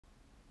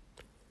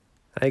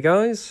Hey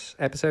guys,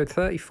 episode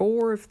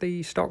 34 of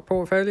the stock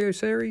portfolio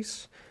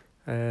series.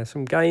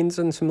 Some gains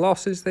and some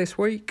losses this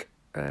week.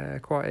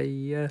 Quite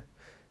a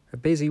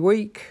busy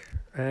week,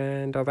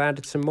 and I've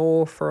added some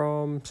more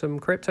from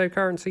some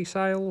cryptocurrency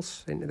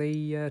sales into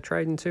the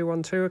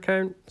Trading212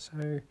 account. So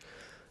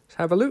let's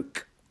have a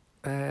look.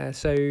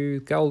 So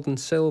gold and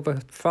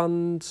silver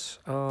funds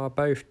are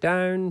both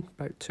down,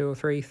 about 2,000 or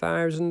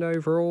 3,000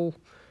 overall.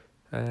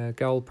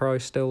 Gold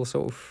price still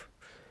sort of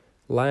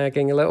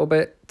lagging a little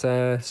bit,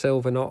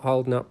 silver not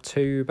holding up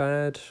too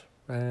bad,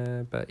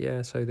 but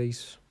yeah, so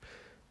these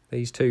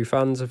two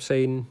funds have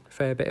seen a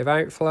fair bit of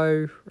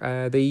outflow.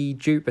 The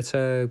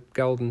Jupiter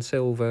gold and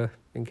silver,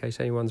 in case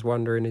anyone's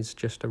wondering, is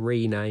just a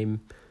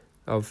rename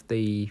of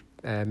the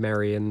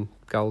Merian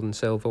gold and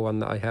silver one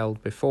that I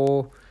held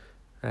before.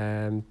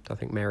 I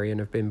think Merian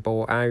have been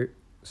bought out,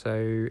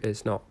 so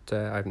it's not,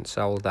 I haven't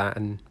sold that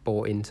and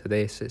bought into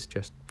this, it's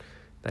just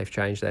they've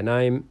changed their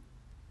name,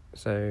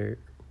 so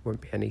won't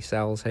be any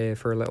sells here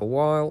for a little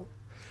while.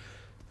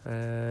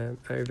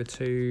 Over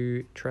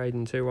to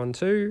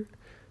Trading212.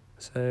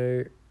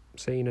 So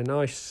seen a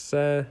nice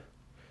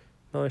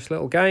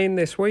little gain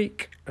this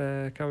week,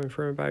 coming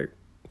from about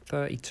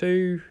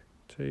 32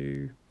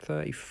 to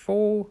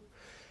 34.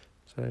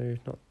 So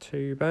not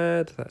too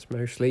bad. That's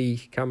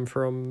mostly come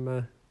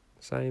from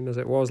same as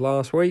it was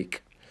last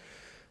week.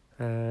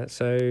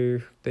 So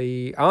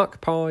the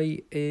ARC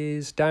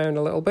is down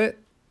a little bit.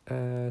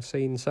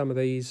 Seen some of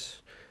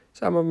these.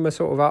 Some of them are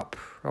sort of up.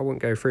 I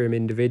wouldn't go through them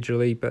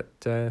individually, but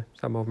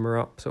some of them are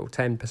up sort of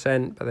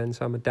 10%, but then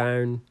some are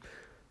down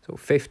sort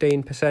of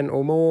 15%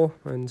 or more,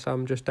 and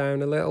some just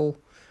down a little.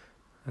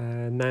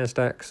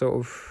 Nasdaq sort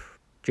of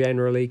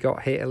generally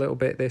got hit a little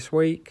bit this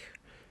week,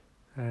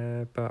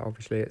 but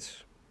obviously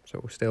it's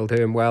sort of still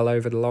doing well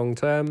over the long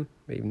term,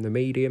 even the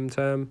medium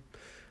term.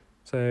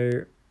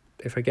 So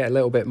if I get a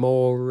little bit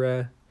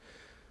more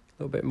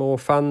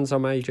funds, I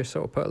may just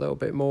sort of put a little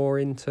bit more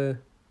into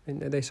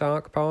this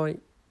ARC pie.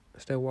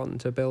 Still wanting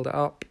to build it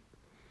up.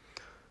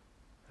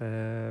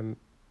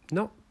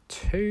 Not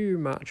too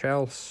much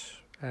else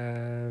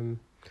other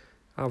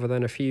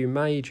than a few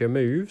major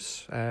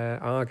moves.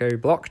 Argo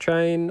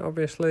blockchain,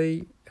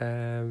 obviously.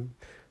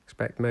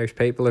 Expect most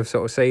people have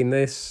sort of seen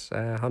this.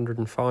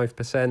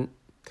 105%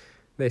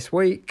 this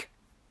week.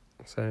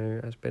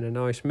 So that's been a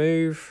nice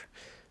move.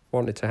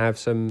 Wanted to have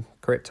some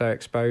crypto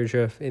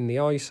exposure in the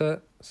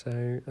ISA,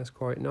 so that's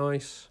quite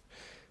nice.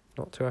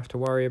 Not to have to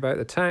worry about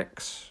the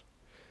tax.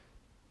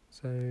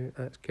 So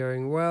that's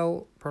going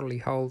well. Probably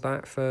hold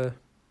that for a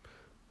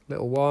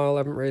little while.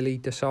 Haven't really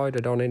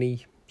decided on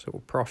any sort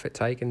of profit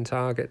taking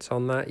targets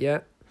on that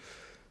yet.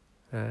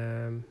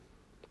 The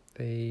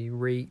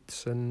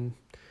REITs and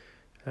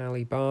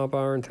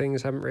Alibaba and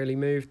things haven't really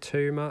moved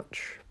too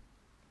much.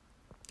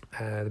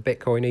 The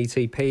Bitcoin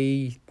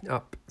ETP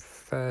up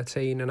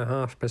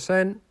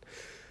 13.5%.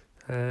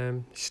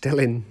 Still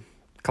in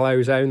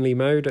close only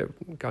mode.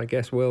 I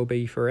guess will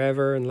be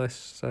forever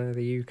unless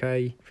the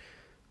UK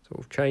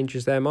sort of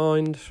changes their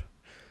mind.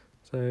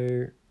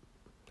 So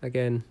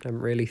again, haven't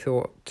really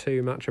thought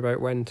too much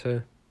about when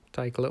to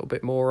take a little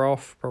bit more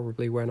off.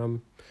 Probably when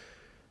I'm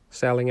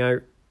selling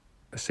out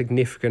a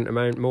significant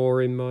amount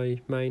more in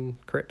my main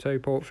crypto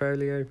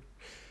portfolio.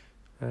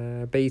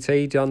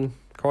 BT done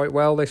quite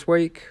well this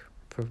week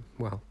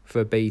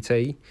for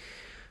BT.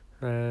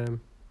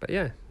 But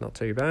yeah, not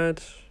too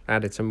bad.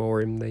 Added some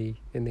more in the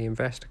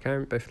invest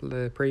account before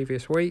the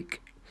previous week,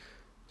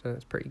 so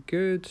that's pretty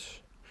good.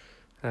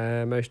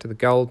 Most of the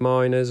gold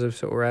miners have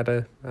sort of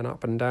had an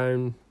up and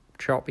down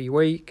choppy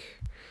week.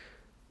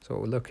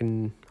 Sort of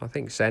looking, I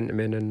think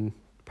sentiment and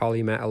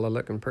polymetal are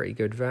looking pretty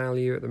good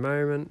value at the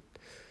moment.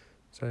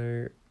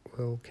 So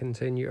we'll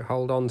continue to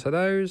hold on to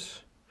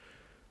those.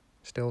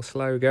 Still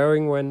slow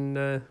going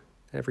when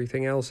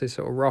everything else is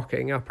sort of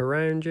rocketing up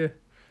around you,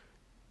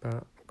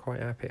 but quite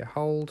happy to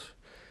hold.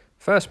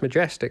 First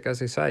Majestic,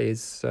 as I say,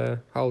 is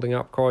holding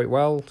up quite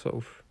well, sort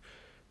of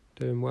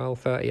doing well,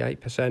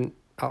 38%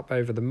 up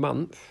over the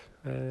month.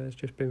 It's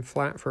just been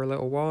flat for a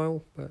little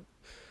while, but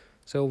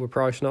silver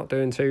price not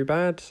doing too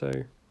bad, so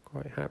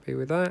quite happy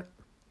with that.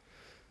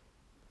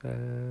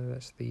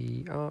 That's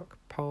the ARC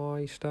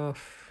pie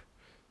stuff.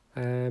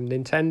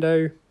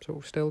 Nintendo sort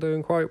of still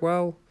doing quite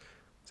well.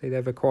 See,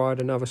 they've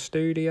acquired another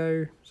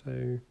studio,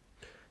 so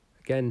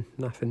again,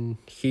 nothing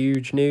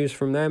huge news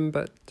from them,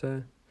 but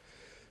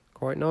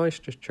quite nice,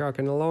 just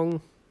chugging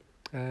along.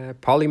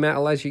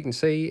 Polymetal, as you can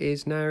see,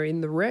 is now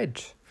in the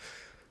red.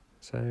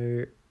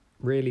 So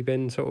really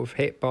been sort of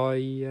hit by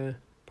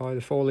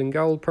the falling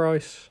gold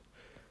price,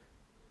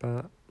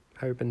 but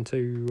hoping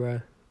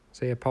to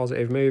see a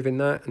positive move in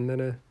that, and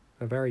then a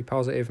very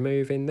positive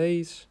move in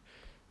these.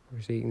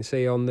 Obviously you can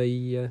see on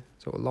the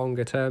sort of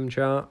longer term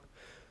chart,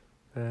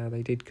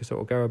 they did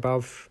sort of go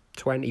above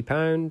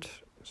 £20,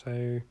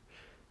 so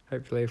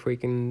hopefully if we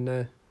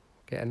can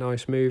get a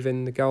nice move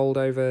in the gold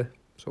over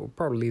sort of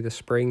probably the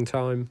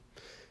springtime,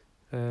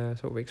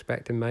 sort of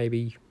expecting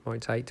maybe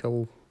might take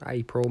till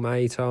April,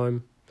 May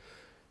time.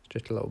 It's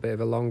just a little bit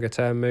of a longer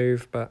term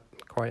move, but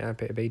quite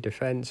happy to be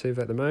defensive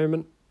at the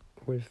moment.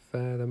 with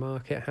the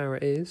market how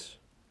it is.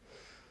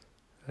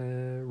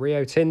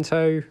 Rio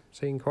Tinto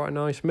seen quite a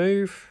nice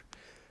move,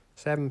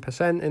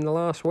 7% in the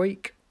last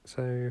week.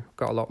 So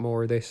got a lot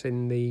more of this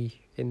in the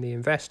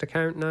invest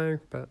account now,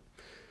 but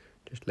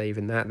just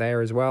leaving that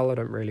there as well. I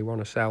don't really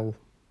want to sell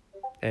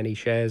any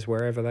shares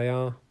wherever they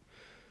are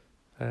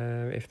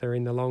if they're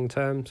in the long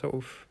term sort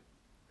of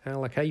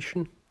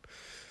allocation.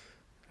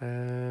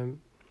 Nothing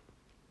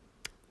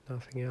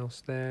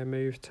else there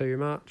moved too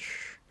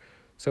much.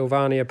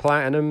 Sylvania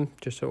Platinum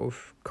just sort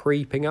of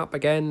creeping up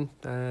again,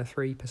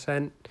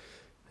 3%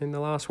 in the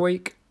last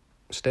week.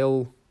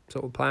 Still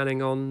sort of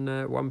planning on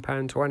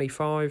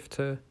 £1.25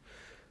 to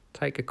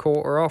take a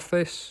quarter off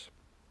this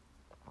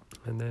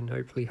and then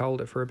hopefully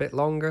hold it for a bit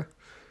longer.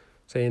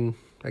 Seeing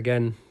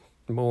again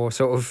more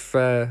sort of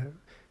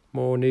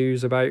more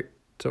news about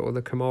sort of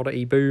the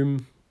commodity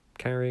boom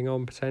carrying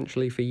on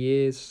potentially for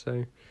years,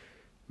 so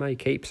may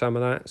keep some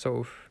of that sort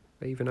of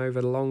even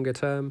over the longer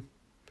term.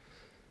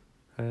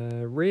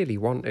 Really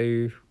want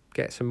to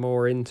get some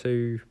more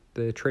into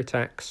the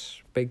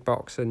Tritax big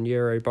box and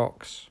Euro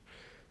box,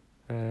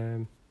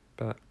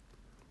 but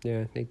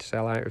yeah, need to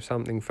sell out of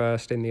something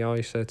first in the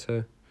ISA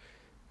to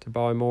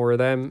buy more of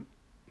them,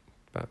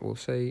 but we'll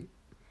see.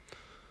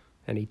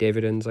 Any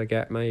dividends I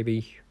get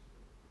maybe.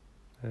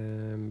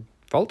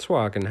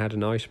 Volkswagen had a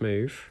nice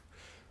move,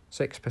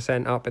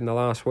 6% up in the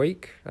last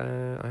week.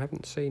 I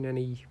haven't seen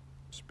any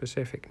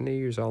specific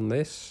news on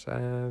this.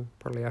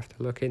 Probably have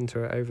to look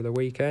into it over the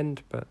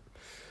weekend, but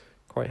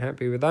quite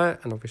happy with that.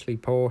 And obviously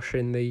Porsche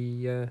in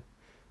the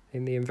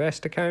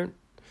invest account.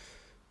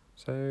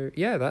 So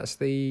yeah, that's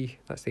the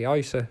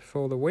ISA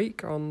for the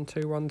week on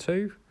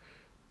 212,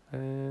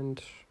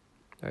 and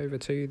over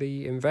to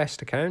the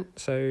invest account.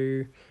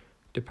 So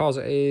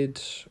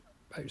deposited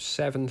about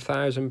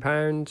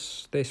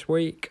 £7,000 this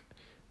week,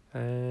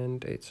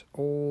 and it's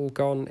all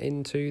gone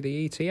into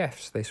the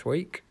ETFs this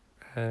week.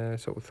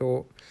 Sort of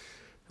thought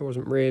there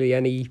wasn't really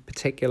any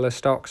particular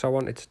stocks I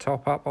wanted to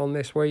top up on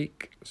this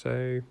week,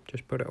 so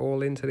just put it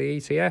all into the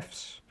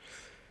ETFs.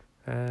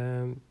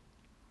 And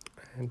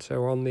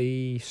so on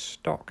the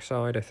stock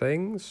side of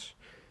things,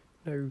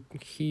 no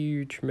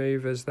huge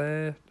movers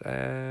there.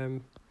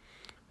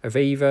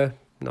 Aviva,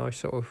 nice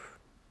sort of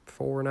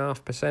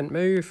 4.5%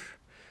 move,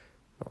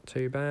 not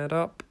too bad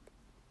up,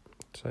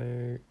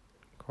 so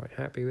quite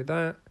happy with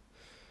that.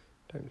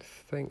 Don't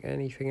think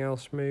anything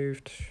else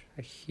moved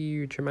a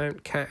huge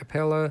amount.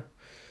 Caterpillar,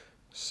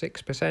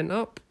 6%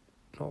 up,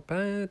 not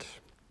bad.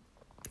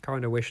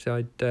 Kind of wished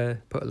I'd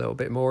put a little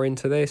bit more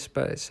into this,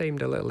 but it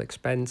seemed a little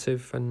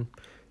expensive, and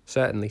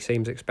certainly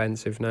seems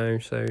expensive now,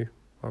 so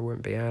I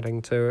won't be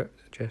adding to it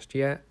just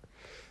yet.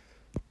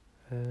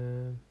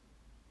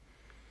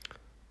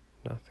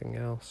 Nothing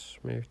else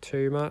moved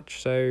too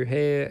much. So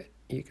here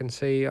you can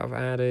see I've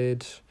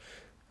added,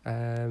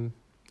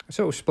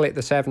 sort of split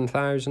the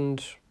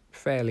 7,000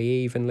 fairly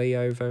evenly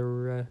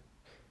over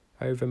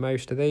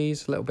most of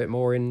these. A little bit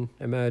more in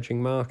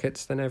emerging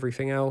markets than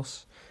everything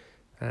else.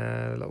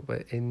 A little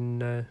bit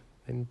in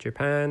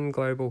Japan,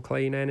 global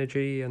clean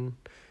energy, and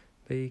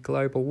the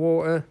global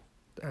water.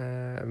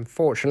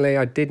 Unfortunately,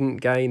 I didn't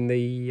gain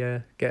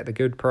the get the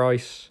good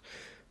price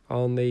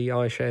on the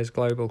iShares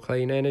Global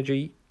Clean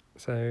Energy,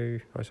 so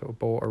I sort of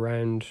bought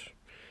around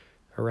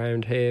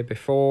here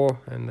before,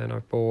 and then I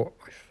bought,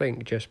 I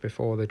think, just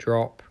before the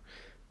drop.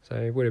 So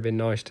it would have been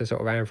nice to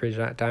sort of average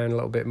that down a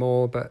little bit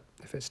more, but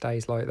if it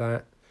stays like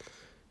that,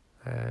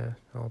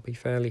 I'll be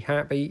fairly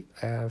happy.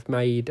 I've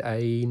made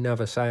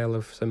another sale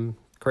of some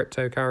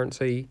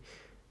cryptocurrency,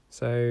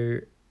 so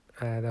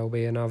there'll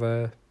be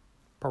another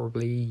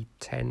probably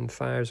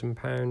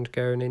 £10,000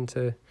 going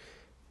into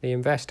the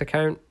invest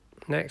account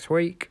next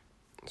week.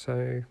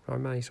 So I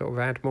may sort of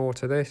add more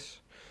to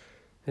this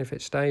if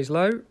it stays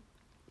low,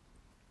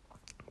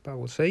 but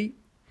we'll see.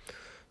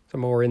 Some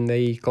more in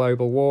the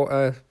global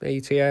water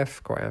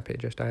ETF, quite happy to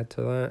just add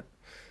to that.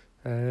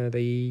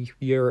 The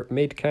Europe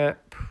mid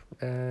cap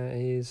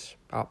is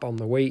up on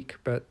the week,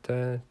 but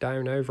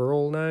down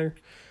overall now.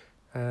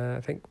 I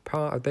think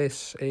part of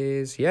this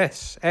is,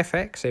 yes,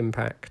 FX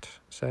impact.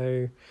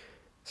 So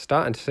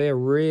starting to see a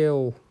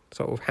real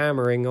sort of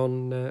hammering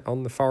on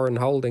the foreign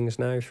holdings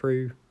now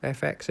through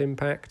FX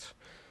impact.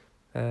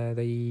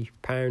 The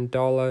pound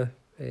dollar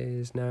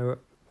is now at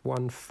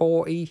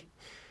 140.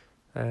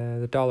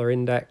 The dollar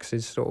index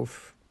is sort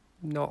of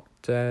not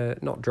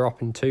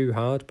dropping too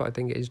hard, but I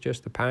think it is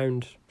just the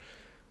pound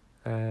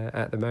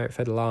at the moment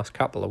for the last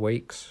couple of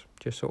weeks,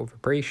 just sort of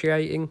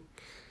appreciating.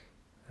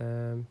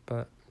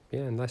 But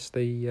yeah, unless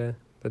the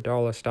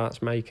dollar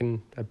starts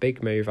making a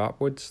big move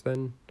upwards,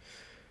 then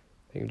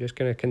I think we're just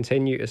going to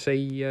continue to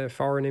see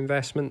foreign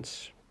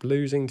investments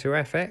losing to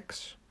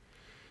FX.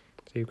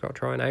 So you've got to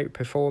try and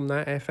outperform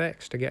that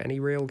FX to get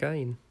any real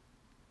gain.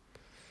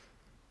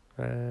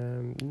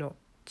 Not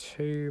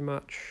too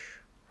much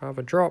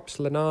other drops.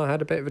 Lennar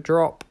had a bit of a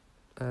drop,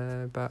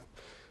 but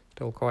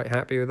still quite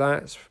happy with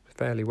that. It's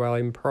fairly well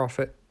in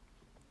profit.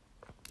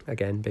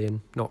 Again,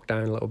 being knocked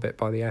down a little bit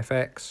by the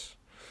FX.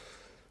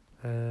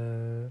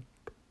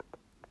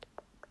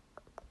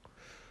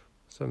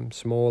 Some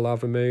small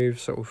other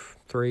moves, sort of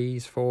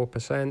 3s,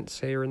 4%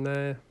 here and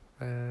there.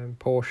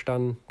 Porsche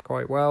done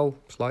quite well,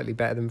 slightly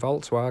better than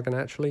Volkswagen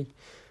actually.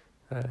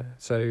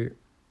 So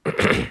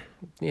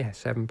yeah,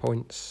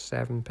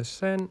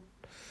 7.7%.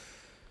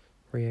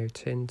 Rio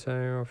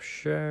Tinto I've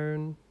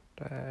shown.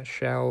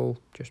 Shell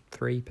just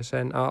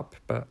 3% up,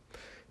 but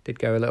did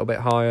go a little bit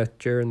higher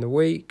during the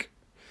week.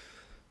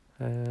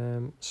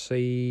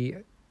 See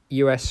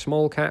US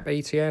small cap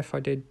ETF I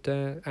did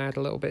add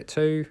a little bit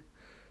too.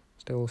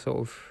 Still sort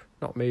of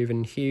not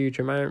moving huge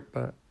amount,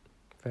 but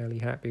fairly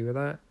happy with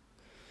that.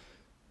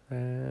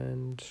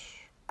 And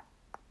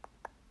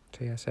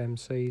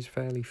TSMC's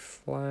fairly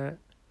flat.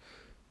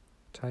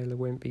 Taylor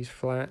Wimpey's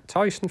flat.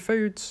 Tyson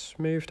Foods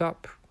moved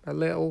up a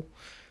little.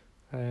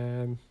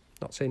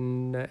 Not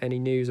seen any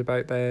news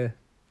about their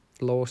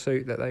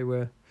lawsuit that they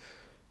were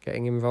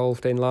getting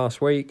involved in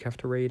last week. Have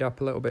to read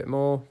up a little bit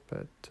more,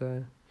 but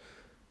sort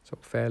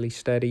of fairly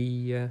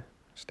steady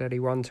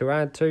one to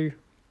add to.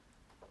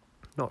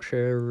 Not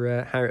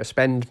sure how to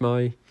spend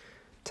my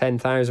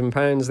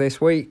 £10,000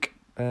 this week,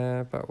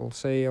 but we'll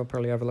see. I'll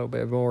probably have a little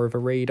bit more of a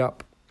read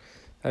up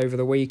over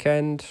the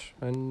weekend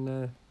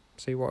and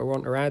see what I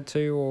want to add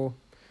to, or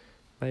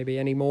maybe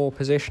any more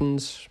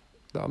positions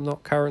that I'm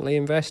not currently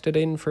invested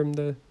in from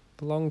the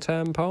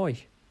long-term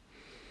pie.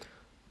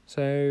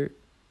 So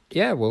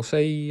yeah, we'll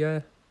see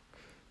how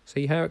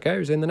it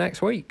goes in the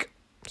next week.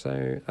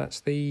 So that's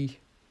the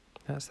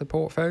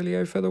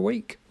portfolio for the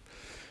week.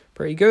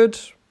 Pretty good.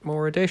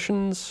 More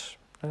additions,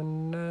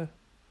 and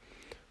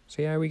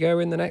see how we go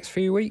in the next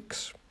few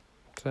weeks.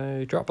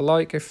 So drop a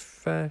like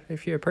if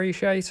you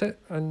appreciate it,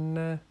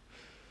 and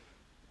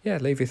yeah,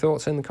 leave your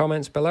thoughts in the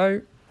comments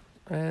below,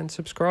 and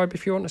subscribe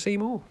if you want to see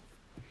more.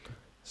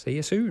 See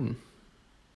you soon.